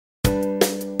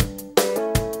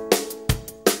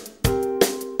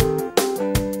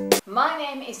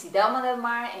is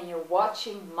Delma and you're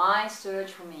watching My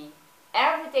Search for Me.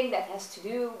 Everything that has to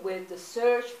do with the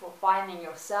search for finding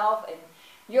yourself and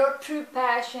your true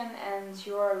passion and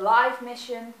your life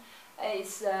mission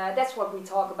is that's what we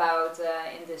talk about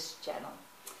in this channel.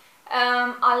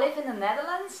 I live in the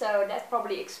Netherlands, so that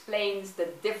probably explains the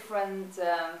different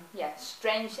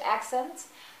strange accents.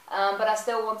 But I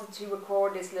still wanted to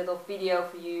record this little video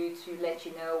for you to let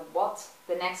you know what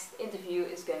the next interview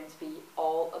is going to be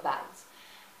all about.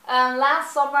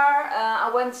 Last summer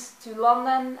I went to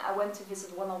London. I went to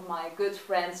visit one of my good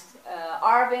friends,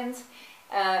 Arvind,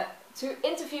 to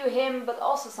interview him, but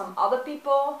also some other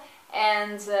people.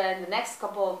 And the next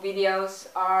couple of videos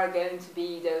are going to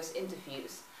be those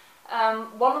interviews.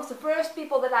 One of the first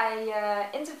people that I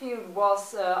interviewed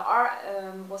was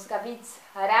Kavit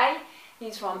Haria.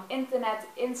 He's from Internet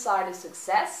Insider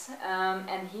Success,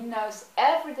 and he knows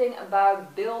everything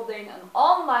about building an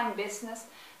online business,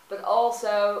 but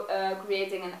also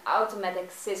creating an automatic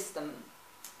system.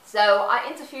 So I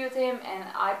interviewed him and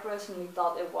I personally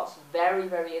thought it was very,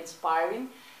 very inspiring.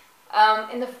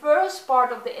 In the first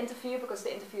part of the interview, because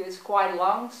the interview is quite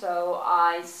long, so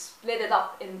I split it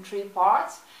up in 3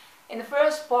 parts. In the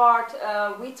first part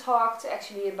we talked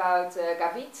actually about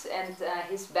Kavit and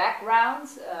his background,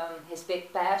 his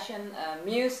big passion,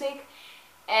 music,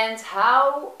 and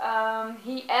how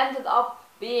he ended up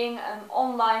being an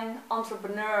online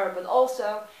entrepreneur, but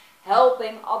also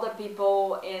helping other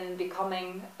people in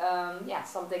becoming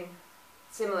something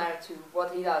similar to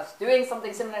what he does, doing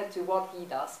something similar to what he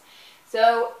does.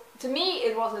 So to me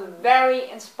it was a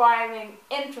very inspiring,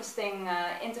 interesting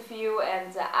interview,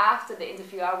 and after the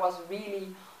interview I was really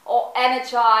all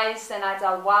energized and I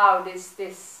thought, wow,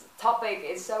 this topic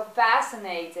is so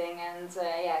fascinating, and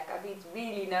Kavit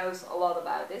really knows a lot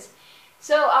about this.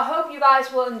 So I hope you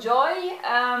guys will enjoy.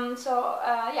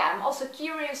 I'm also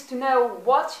curious to know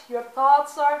what your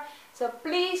thoughts are. So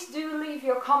please do leave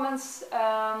your comments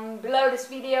below this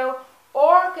video,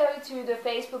 or go to the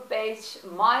Facebook page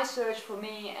My Search for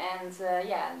Me, and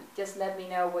just let me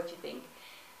know what you think.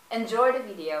 Enjoy the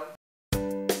video.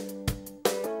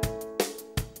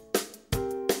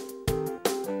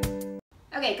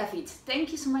 Okay, Kavit,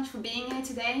 thank you so much for being here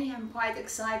today. I'm quite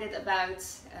excited about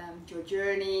your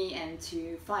journey and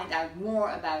to find out more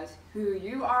about who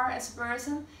you are as a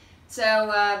person. So,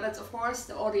 but of course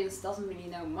the audience doesn't really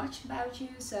know much about you,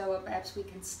 so perhaps we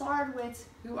can start with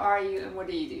who are you and what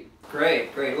do you do?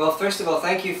 Great, great. Well, first of all,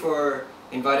 thank you for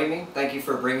inviting me. Thank you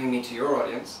for bringing me to your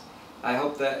audience. I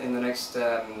hope that in the next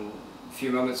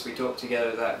few moments we talk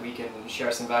together that we can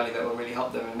share some value that will really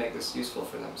help them and make this useful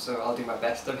for them. So I'll do my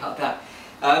best about that.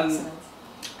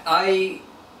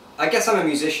 I guess I'm a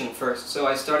musician first, so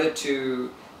I started to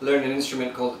learn an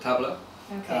instrument called the tabla.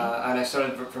 Okay. And I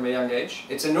started from a young age.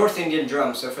 It's a North Indian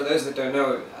drum, so for those that don't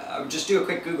know, just do a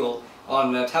quick Google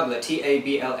on tabla,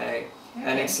 T-A-B-L-A, okay.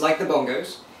 And it's like the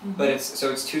bongos, but it's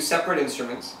 2 separate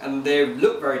instruments, and they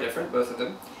look very different, both of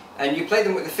them, and you play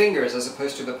them with the fingers as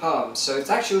opposed to the palms, so it's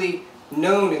actually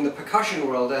known in the percussion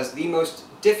world as the most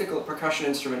difficult percussion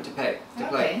instrument to play.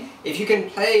 Okay. If you can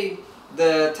play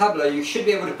the tabla, you should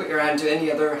be able to put your hand to any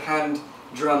other hand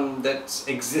drum that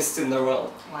exists in the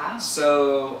world. Wow.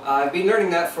 So I've been learning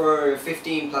that for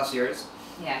 15 plus years.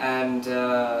 Yeah. And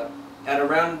at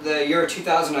around the year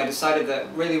 2000 I decided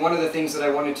that really one of the things that I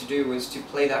wanted to do was to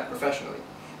play that professionally.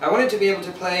 I wanted to be able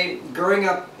to play, growing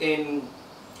up in,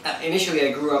 initially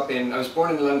I was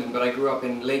born in London, but I grew up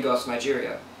in Lagos,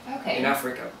 Nigeria, okay. In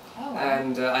Africa. Oh, wow.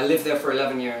 And I lived there for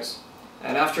 11 years.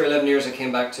 And after 11 years I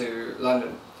came back to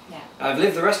London. Yeah. I've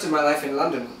lived the rest of my life in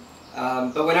London.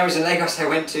 But when I was in Lagos, I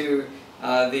went to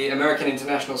the American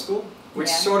International School, which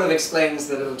sort of explains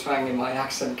the little twang in my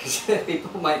accent, because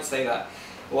people might say that.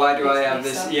 Why do I have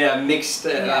this mixed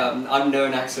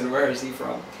unknown accent? Where is he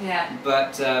from? Yeah.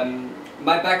 But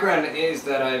my background is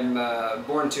that I'm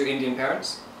born to Indian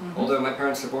parents. Although my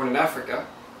parents are born in Africa,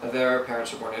 their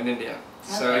parents are born in India.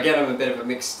 Okay. So again, I'm a bit of a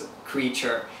mixed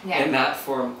creature in that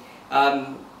form.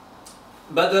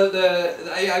 But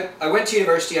I went to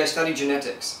university, I studied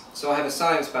genetics, so I have a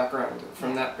science background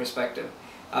from that perspective.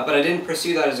 But I didn't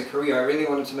pursue that as a career. I really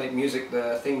wanted to make music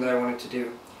the thing that I wanted to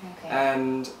do. Okay.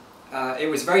 And it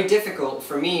was very difficult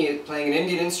for me, playing an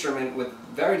Indian instrument with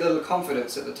very little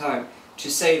confidence at the time, to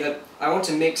say that I want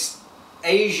to mix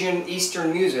Asian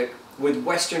Eastern music with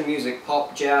Western music,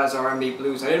 pop, jazz, R&B,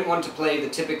 blues. I didn't want to play the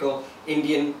typical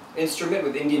Indian instrument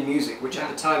with Indian music, which at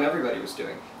the time everybody was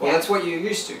doing. Well, that's what you're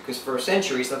used to, because for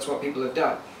centuries that's what people have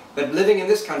done. But living in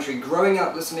this country, growing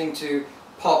up listening to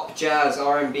pop, jazz,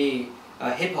 R&B,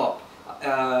 hip-hop,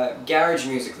 garage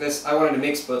music. I wanted to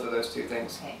mix both of those two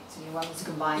things. Okay, so you wanted to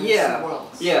combine these two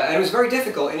worlds. Yeah, and it was very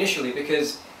difficult initially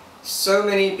because so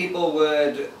many people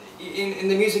would, in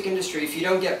the music industry, if you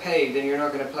don't get paid, then you're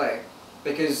not going to play.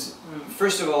 Because,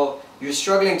 first of all, you're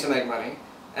struggling to make money,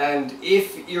 and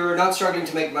if you're not struggling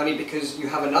to make money because you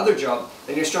have another job,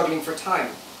 then you're struggling for time.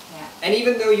 Yeah. And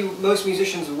even though most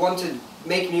musicians want to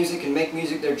make music and make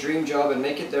music their dream job and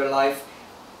make it their life,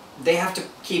 they have to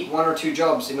keep 1 or 2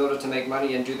 jobs in order to make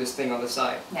money and do this thing on the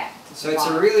side. Yeah, so it's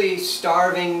a really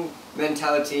starving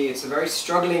mentality, it's a very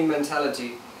struggling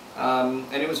mentality,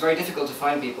 and it was very difficult to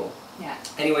find people. Yeah.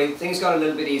 Anyway, things got a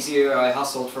little bit easier. I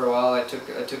hustled for a while. I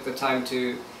took the time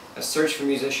to search for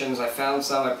musicians. I found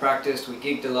some, I practiced, we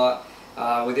gigged a lot.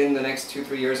 Within the next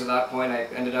 2-3 years at that point, I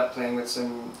ended up playing with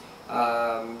some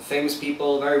famous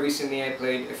people. Very recently,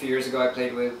 a few years ago, I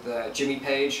played with Jimmy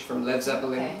Page from Led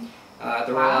Zeppelin at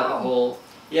the Royal Albert Hall.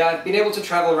 Yeah, I've been able to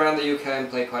travel around the UK and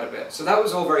play quite a bit. So that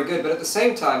was all very good, but at the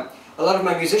same time, a lot of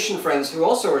my musician friends who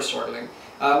also were struggling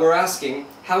were asking,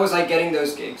 how was I getting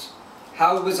those gigs?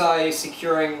 How was I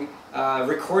securing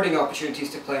recording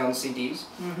opportunities to play on CDs?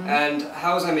 And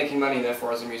how was I making money,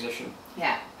 therefore, as a musician?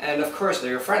 Yeah. And of course,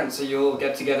 they're your friends, so you'll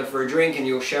get together for a drink and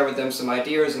you'll share with them some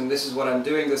ideas, and this is what I'm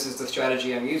doing, this is the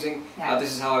strategy I'm using,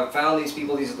 this is how I found these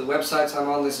people, these are the websites I'm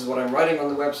on, this is what I'm writing on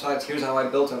the websites, here's how I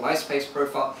built a MySpace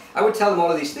profile. I would tell them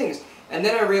all of these things, and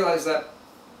then I realized that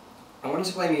I wanted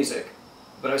to play music,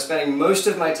 but I was spending most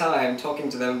of my time talking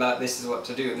to them about this is what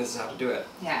to do and this is how to do it.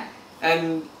 Yeah.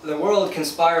 And the world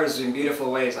conspires in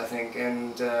beautiful ways, I think,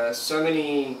 and so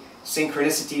many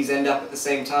synchronicities end up at the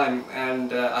same time.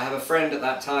 And I have a friend at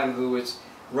that time who was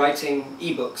writing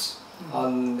ebooks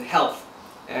on health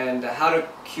and how to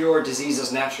cure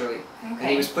diseases naturally. Okay. And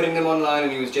he was putting them online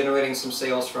and he was generating some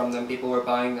sales from them, people were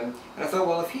buying them. And I thought,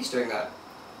 well, if he's doing that,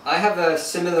 I have a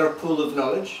similar pool of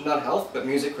knowledge, not health, but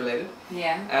music related,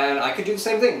 and I could do the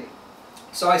same thing.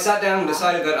 So I sat down and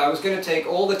decided that I was going to take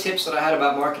all the tips that I had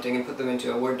about marketing and put them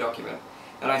into a Word document.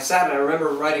 And I sat and I remember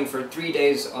writing for 3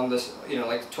 days on this,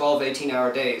 like 12,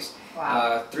 18-hour days.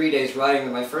 3 days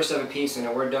writing my first ever piece in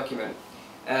a Word document.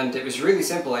 And it was really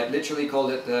simple. I literally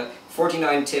called it the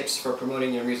 49 tips for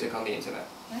promoting your music on the internet.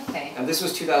 Okay. And this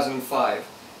was 2005.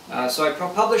 So I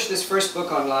published this first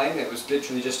book online. It was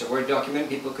literally just a Word document.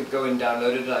 People could go and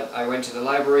download it. I went to the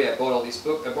library. I borrowed all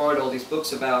these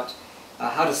books about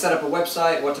how to set up a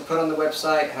website, what to put on the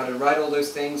website, how to write all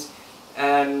those things,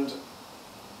 and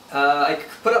I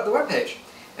put up the webpage.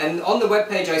 And on the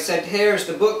webpage I said, here's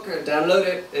the book, download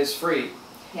it, it's free.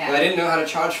 But I didn't know how to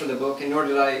charge for the book, and nor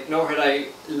had I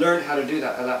learned how to do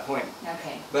that at that point.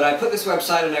 Okay. But I put this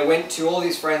website and I went to all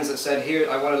these friends that said, here,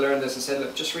 I want to learn this, and said,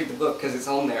 look, just read the book because it's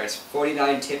on there. It's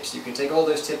 49 tips. You can take all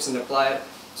those tips and apply it.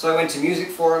 So I went to music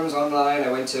forums online, I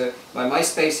went to, my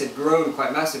MySpace had grown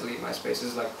quite massively. MySpace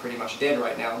is like pretty much dead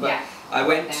right now, but I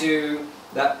went to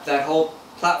that whole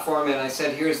platform and I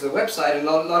said, here's the website, and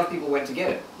a lot of people went to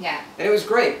get it. Yeah. And it was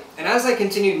great. And as I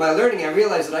continued my learning, I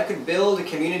realized that I could build a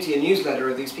community, a newsletter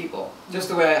of these people. Just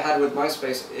the way I had with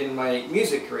MySpace in my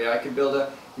music career, I could build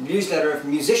a newsletter of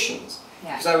musicians,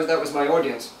 because that was my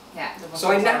audience. Yeah.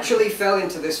 So I naturally fell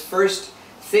into this first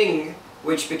thing,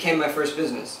 which became my first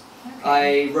business.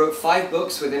 Okay. I wrote 5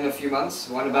 books within a few months.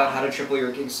 One about how to triple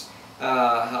your gigs.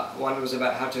 One was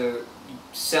about how to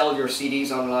sell your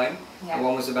CDs online. And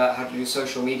one was about how to do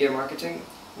social media marketing.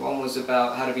 One was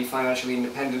about how to be financially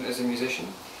independent as a musician.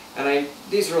 And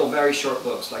these are all very short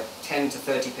books, like 10 to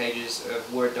 30 pages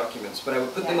of Word documents. But I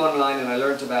would put them online, and I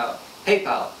learned about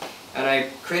PayPal. And I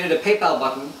created a PayPal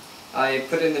button. I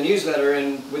put in the newsletter,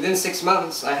 and within 6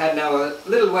 months I had now a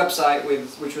little website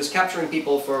which was capturing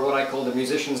people for what I call the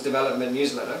Musician's Development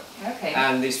Newsletter. Okay.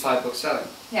 And these 5 books selling.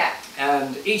 Yeah.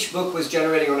 And each book was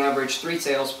generating on average 3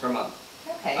 sales per month.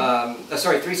 Okay.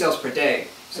 3 sales per day.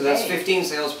 So that's 15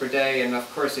 sales per day, and of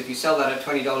course if you sell that at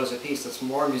 $20 a piece, that's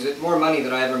more money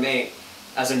than I ever made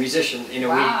as a musician in a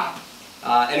week.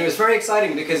 And it was very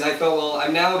exciting because I thought, well,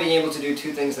 I'm now being able to do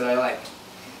 2 things that I like.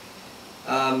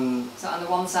 So on the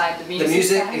one side, the music. The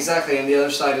music, side? Exactly, and the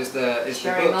other side is the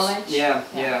sharing books. Knowledge.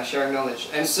 Yeah, sharing knowledge.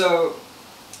 And so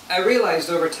I realized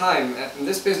over time, and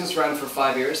this business ran for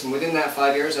 5 years, and within that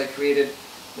 5 years I created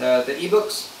the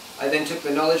ebooks. I then took the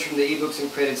knowledge from the ebooks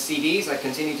and created CDs. I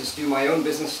continued to do my own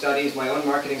business studies, my own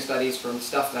marketing studies from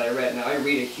stuff that I read. Now I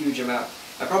read a huge amount.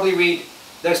 I probably read,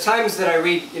 there's times that I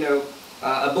read,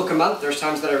 a book a month, there's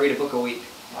times that I read a book a week.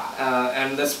 Wow.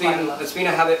 And that's been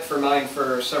a habit for mine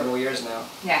for several years now.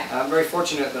 Yeah. I'm very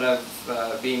fortunate that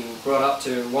I've been brought up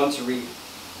to want to read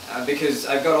because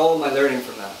I've got all my learning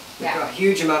from that. A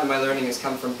huge amount of my learning has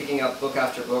come from picking up book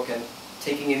after book and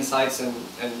taking insights and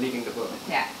leaving the book.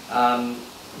 Yeah.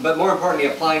 But more importantly,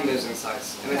 applying those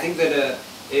insights. And I think that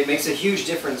it makes a huge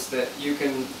difference that you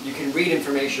can read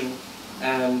information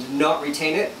and not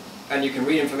retain it, and you can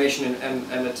read information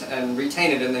and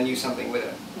retain it and then use something with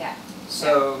it. Yeah.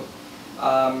 So,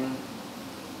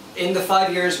 in the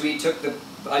 5 years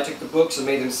I took the books and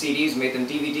made them CDs, made them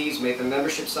DVDs, made them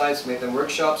membership sites, made them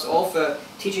workshops, all for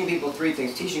teaching people three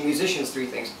things, teaching musicians three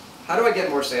things. How do I get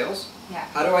more sales? Yeah.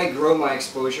 How do I grow my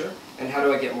exposure? And how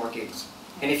do I get more gigs?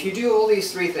 And if you do all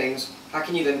these three things, how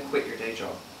can you then quit your day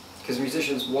job? Because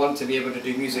musicians want to be able to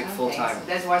do music full time. So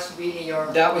that was really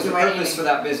your... That was the purpose for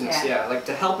that business, yeah. Like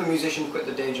to help a musician quit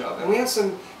the day job. And we had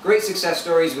some great success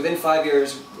stories. Within 5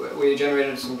 years, we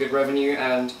generated some good revenue,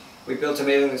 and we built a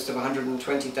mailing list of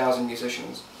 120,000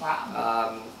 musicians.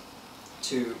 Wow.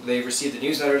 They received the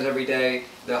newsletters every day.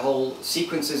 The whole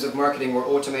sequences of marketing were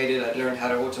automated. I learned how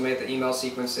to automate the email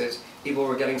sequences. People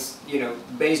were getting,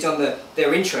 based on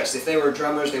their interest. If they were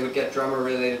drummers, they would get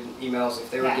drummer-related emails. If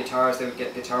they were guitarists, they would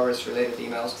get guitarist-related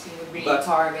emails. So you would really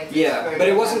target. Yeah, but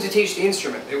it wasn't to teach the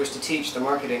instrument. It was to teach the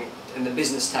marketing and the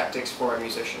business tactics for a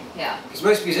musician. Yeah. Because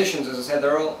most musicians, as I said,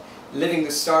 they're all living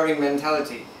the starving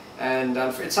mentality. And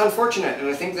it's unfortunate, and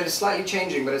I think that it's slightly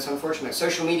changing, but it's unfortunate.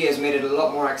 Social media has made it a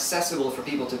lot more accessible for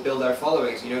people to build their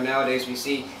followings. Nowadays we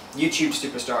see YouTube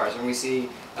superstars, and we see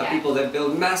people that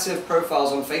build massive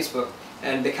profiles on Facebook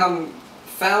and become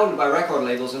found by record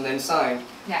labels and then signed.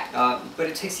 Yeah. But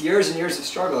it takes years and years of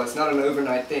struggle. It's not an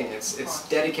overnight thing. It's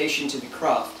dedication to the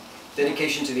craft,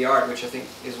 dedication to the art, which I think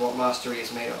is what mastery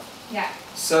is made of. Yeah.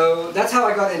 So that's how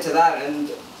I got into that, and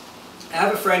I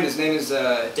have a friend, his name is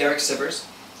Derek Sibbers.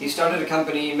 He started a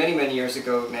company many, many years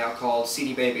ago now called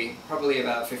CD Baby, probably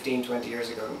about 15, 20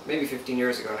 years ago, maybe 15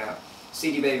 years ago now,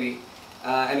 CD Baby,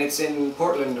 and it's in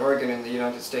Portland, Oregon in the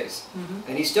United States. Mm-hmm.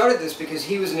 And he started this because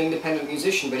he was an independent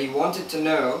musician, but he wanted to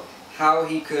know how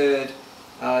he could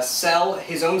sell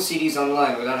his own CDs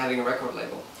online without having a record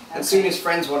label. Okay. And soon his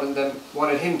friends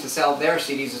wanted him to sell their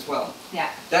CDs as well.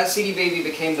 Yeah. That CD Baby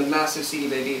became the massive CD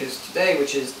Baby it is today,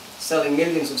 which is selling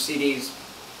millions of CDs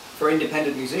for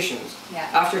independent musicians. Yeah.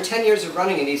 After 10 years of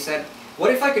running it, he said,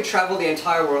 what if I could travel the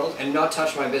entire world and not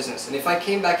touch my business? And if I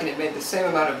came back and it made the same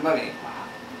amount of money,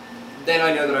 then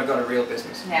I know that I've got a real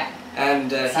business. Yeah.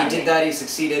 And he did that, he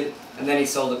succeeded, and then he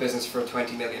sold the business for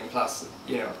 20 million plus,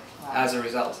 as a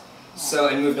result. Yeah. So,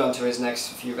 and moved on to his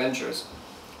next few ventures.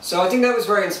 So I think that was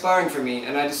very inspiring for me,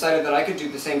 and I decided that I could do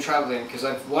the same traveling because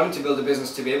I've wanted to build a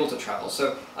business to be able to travel.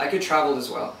 So I could travel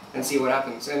as well and see what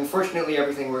happens. And fortunately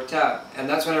everything worked out. And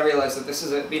that's when I realized that this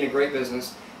has been a great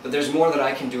business, but there's more that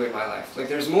I can do in my life. Like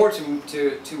there's more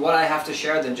to what I have to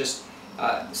share than just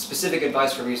specific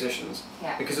advice for musicians.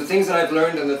 Yeah. Because the things that I've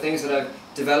learned and the things that I've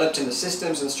developed and the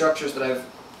systems and structures that I've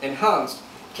enhanced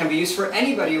can be used for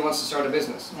anybody who wants to start a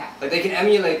business. Yeah. Like they can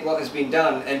emulate what has been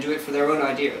done and do it for their own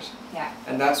ideas. Yeah.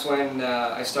 And that's when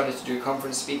I started to do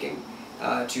conference speaking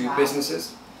to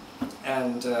businesses.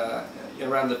 And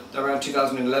around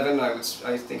 2011,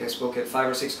 I think I spoke at 5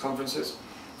 or 6 conferences.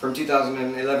 From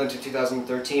 2011 to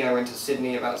 2013, I went to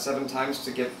Sydney about 7 times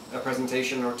to give a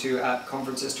presentation or 2 at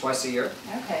conferences twice a year.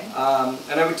 Okay.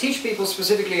 And I would teach people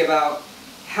specifically about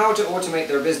how to automate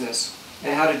their business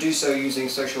and how to do so using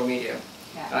social media.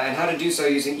 And how to do so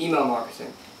using email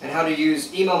marketing, and how to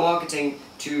use email marketing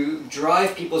to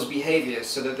drive people's behaviors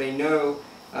so that they know,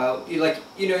 I don't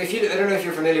know if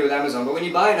you're familiar with Amazon, but when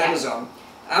you buy on Amazon,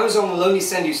 Amazon will only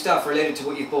send you stuff related to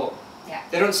what you've bought. Yeah.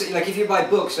 They don't like if you buy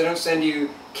books, they don't send you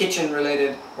kitchen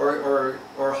related or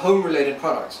home related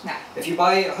products. No. If you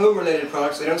buy home related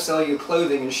products, they don't sell you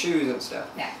clothing and shoes and stuff.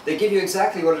 Yeah. They give you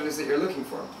exactly what it is that you're looking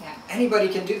for. Yeah. Anybody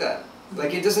can do that.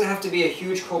 Like it doesn't have to be a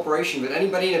huge corporation, but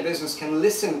anybody in a business can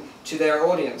listen to their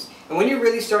audience. And when you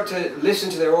really start to listen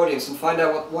to their audience and find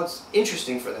out what's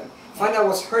interesting for them, find out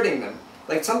what's hurting them.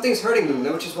 Like something's hurting them,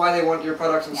 which is why they want your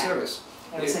product and service.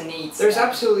 There's a need. There's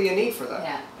absolutely a need for that.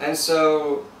 Yeah. And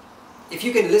so if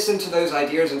you can listen to those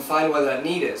ideas and find where that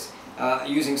need is,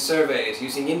 using surveys,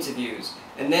 using interviews,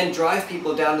 and then drive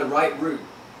people down the right route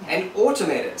and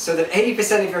automate it so that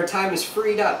 80% of your time is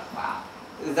freed up. Wow.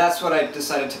 That's what I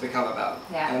decided to become about.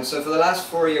 Yeah. And so for the last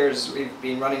 4 years, we've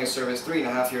been running a service,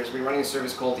 3.5 years, we've been running a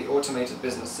service called the Automated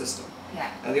Business System.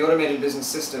 Yeah. And the Automated Business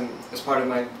System, as part of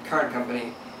my current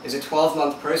company, is a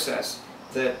 12-month process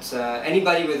that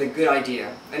anybody with a good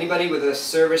idea, anybody with a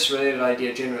service-related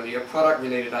idea generally, a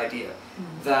product-related idea,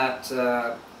 that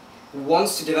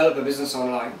wants to develop a business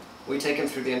online, we take them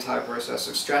through the entire process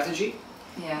of strategy.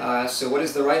 Yeah. So what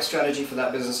is the right strategy for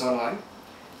that business online?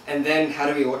 And then how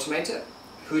do we automate it?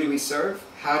 who do we serve,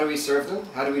 how do we serve them,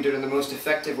 how do we do it in the most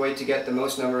effective way to get the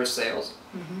most number of sales.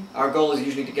 Our goal is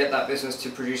usually to get that business to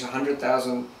produce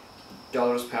 $100,000,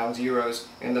 pounds, euros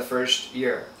in the first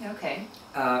year. Okay.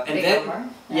 And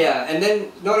then, and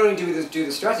then not only do we do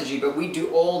the strategy, but we do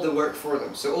all the work for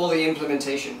them. So all the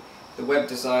implementation, the web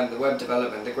design, the web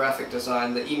development, the graphic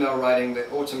design, the email writing, the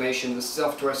automation, the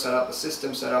software setup, the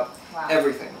system setup,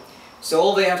 everything. So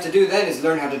all they have to do then is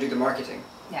learn how to do the marketing.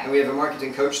 Yeah. And we have a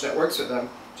marketing coach that works with them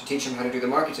to teach them how to do the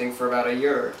marketing for about a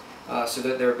year, so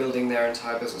that they're building their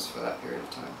entire business for that period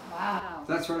of time. Wow.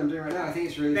 That's what I'm doing right now. I think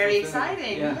it's really very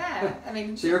exciting. Yeah. I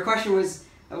mean. So your question was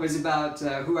about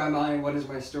who am I and what is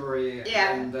my story,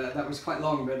 and that was quite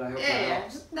long, but I hope that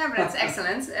helps. No, but that's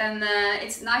excellent, and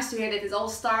it's nice to hear that it all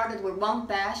started with one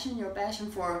passion, your passion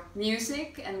for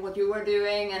music and what you were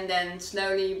doing, and then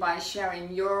slowly by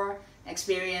sharing your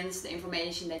experience, the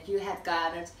information that you had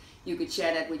gathered, you could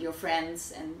share that with your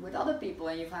friends and with other people,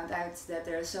 and you found out that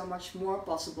there is so much more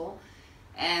possible.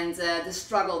 And the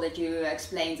struggle that you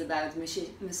explained about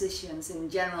musicians in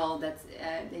general, that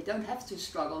they don't have to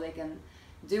struggle, they can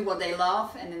do what they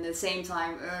love and in the same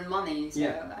time earn money. So,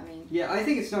 I mean, I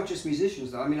think it's not just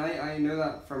musicians though. I mean, I know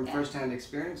that from first-hand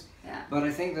experience, but I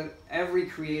think that every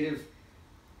creative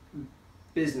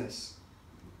business,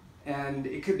 and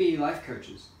it could be life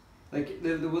coaches, like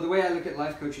the way I look at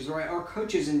life coaches, or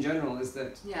coaches in general, is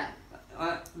that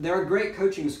there are great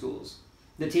coaching schools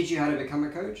that teach you how to become a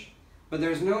coach, but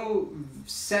there's no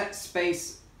set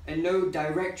space and no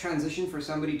direct transition for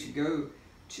somebody to go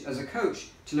to, as a coach,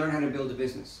 to learn how to build a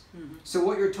business. So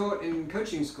what you're taught in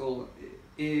coaching school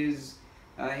is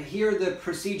here are the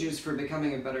procedures for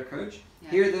becoming a better coach.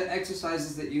 Here are the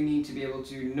exercises that you need to be able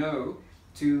to know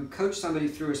to coach somebody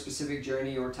through a specific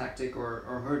journey or tactic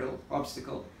or hurdle,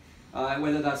 obstacle.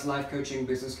 Whether that's life coaching,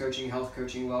 business coaching, health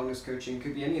coaching, wellness coaching,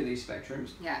 could be any of these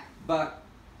spectrums. But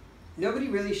nobody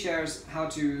really shares how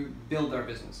to build their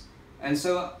business. And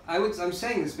so I'm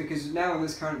saying this because now in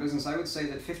this current business, I would say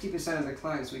that 50% of the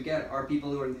clients we get are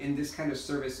people who are in this kind of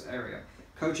service area.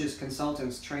 Coaches,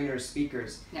 consultants, trainers,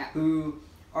 speakers, who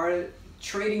are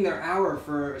trading their hour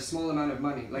for a small amount of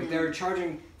money. Like they're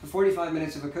charging for 45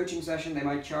 minutes of a coaching session, they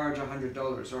might charge $100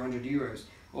 or 100 euros.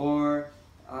 Or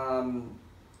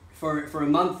for a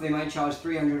month, they might charge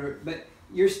 300, but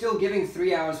you're still giving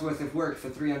 3 hours worth of work for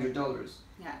 $300.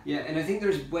 And I think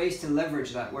there's ways to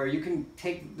leverage that, where you can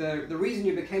take the reason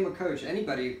you became a coach,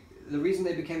 the reason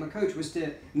they became a coach was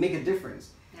to make a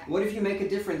difference. What if you make a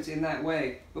difference in that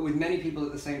way, but with many people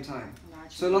at the same time?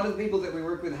 So a lot of the people that we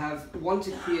work with want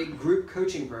to create group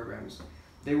coaching programs.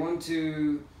 They want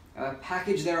to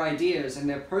package their ideas and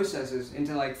their processes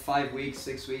into like 5 weeks,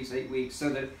 6 weeks, 8 weeks, so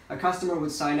that a customer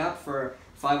would sign up for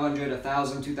 $500,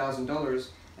 $1,000,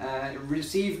 $2,000,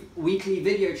 receive weekly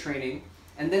video training,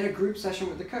 and then a group session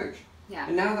with the coach.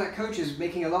 And now that coach is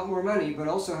making a lot more money, but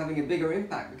also having a bigger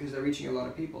impact because they're reaching a lot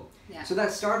of people. So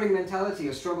that starving mentality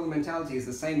or struggle mentality is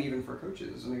the same even for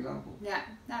coaches, as an example.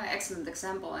 No, excellent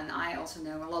example. And I also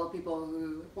know a lot of people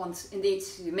who want indeed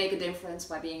to make a difference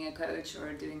by being a coach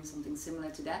or doing something similar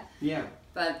to that.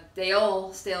 But they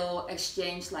all still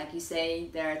exchange, like you say,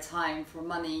 their time for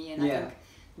money, and I think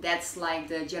that's like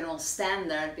the general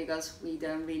standard, because we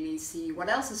don't really see what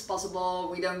else is possible,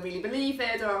 we don't really believe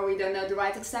it, or we don't know the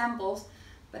right examples.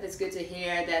 But it's good to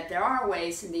hear that there are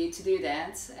ways indeed to do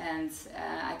that, and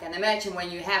I can imagine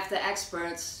when you have the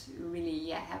experts who really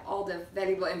have all the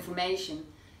valuable information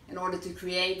in order to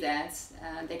create that,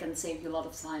 they can save you a lot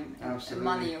of time and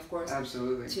money, of course,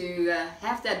 to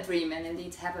have that dream and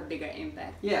indeed have a bigger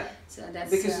impact. So that's,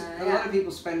 because a lot of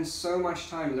people spend so much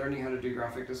time learning how to do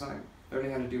graphic design,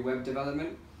 learning how to do web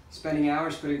development, spending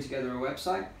hours putting together a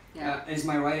website. Is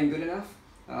my writing good enough?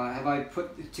 Have I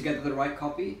put together the right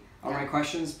copy? Are my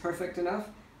questions perfect enough?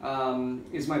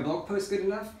 Is my blog post good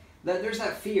enough? There's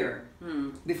that fear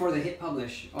before they hit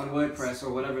publish on WordPress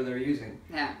or whatever they're using.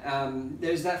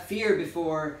 There's that fear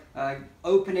before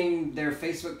opening their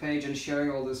Facebook page and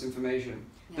sharing all this information.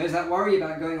 There's that worry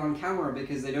about going on camera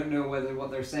because they don't know whether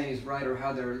what they're saying is right or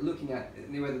how they're looking at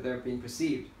it, whether they're being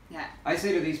perceived. I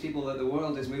say to these people that the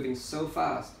world is moving so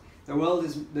fast.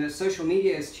 The social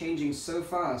media is changing so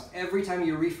fast. Every time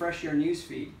you refresh your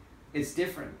newsfeed, it's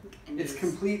different. It's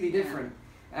completely different.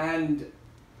 And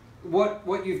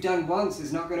what you've done once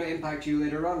is not going to impact you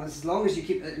later on. As long as you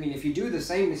keep, I mean, if you do the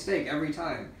same mistake every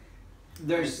time,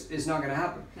 it's not going to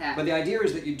happen. But the idea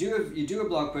is that you do a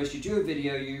blog post, you do a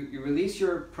video, you release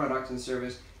your product and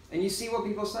service, and you see what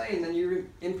people say, and then you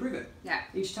improve it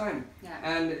each time.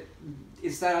 And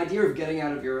it's that idea of getting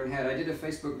out of your own head. I did a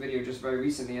Facebook video just very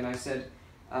recently, and I said,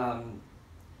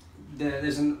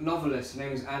 there's a novelist, her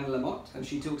name is Anne Lamott, and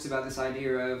she talks about this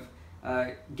idea of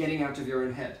getting out of your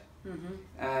own head.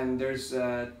 And there's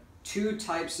two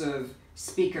types of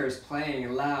speakers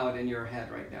playing loud in your head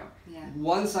right now.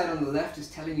 One side on the left is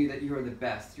telling you that you're the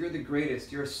best, you're the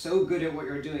greatest, you're so good at what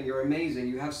you're doing, you're amazing,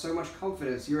 you have so much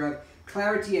confidence, you have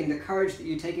clarity, and the courage that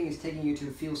you're taking is taking you to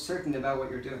feel certain about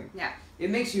what you're doing. It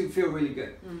makes you feel really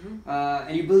good.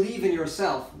 And you believe in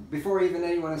yourself before even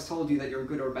anyone has told you that you're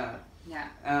good or bad.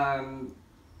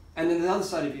 And then the other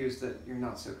side of you is that you're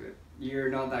not so good. You're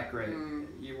not that great.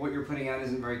 What you're putting out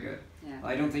isn't very good.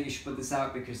 I don't think you should put this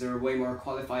out because there are way more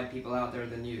qualified people out there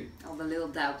than you. All the little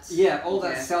doubts. All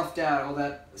that self-doubt, all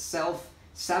that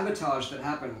self-sabotage that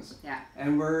happens.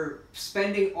 And we're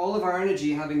spending all of our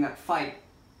energy having that fight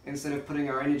instead of putting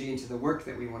our energy into the work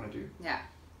that we want to do.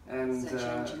 And so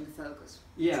changing the focus.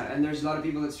 And there's a lot of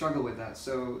people that struggle with that.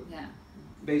 So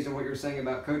based on what you're saying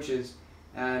about coaches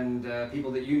and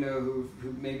people that you know who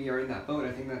maybe are in that boat,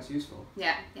 I think that's useful.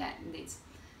 Yeah, indeed.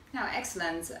 No,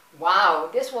 excellent. Wow,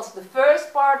 this was the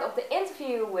first part of the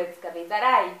interview with Kavit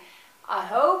Haria. I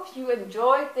hope you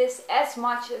enjoyed this as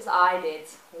much as I did.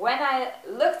 When I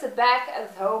looked back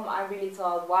at home, I really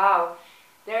thought, wow,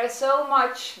 there is so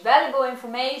much valuable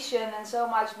information and so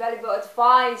much valuable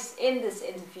advice in this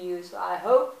interview. So I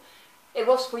hope it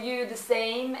was for you the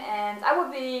same, and I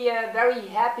would be very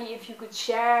happy if you could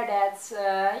share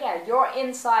that, your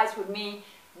insights with me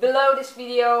below this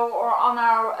video or on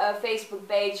our Facebook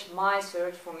page, My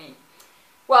Search for Me.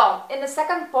 Well, in the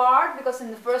second part, because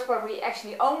in the first part we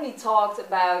actually only talked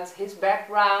about his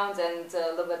background and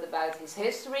a little bit about his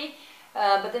history,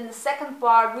 but in the second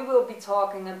part we will be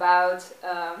talking about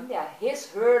his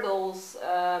hurdles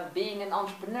being an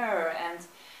entrepreneur,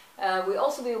 and we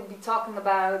also will be talking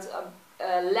about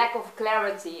lack of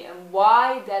clarity and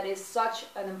why that is such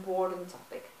an important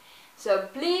topic. So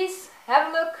please have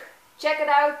a look, check it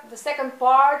out, the second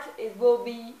part. It will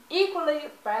be equally,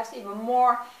 perhaps even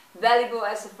more valuable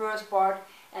as the first part,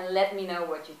 and let me know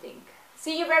what you think.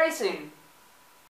 See you very soon.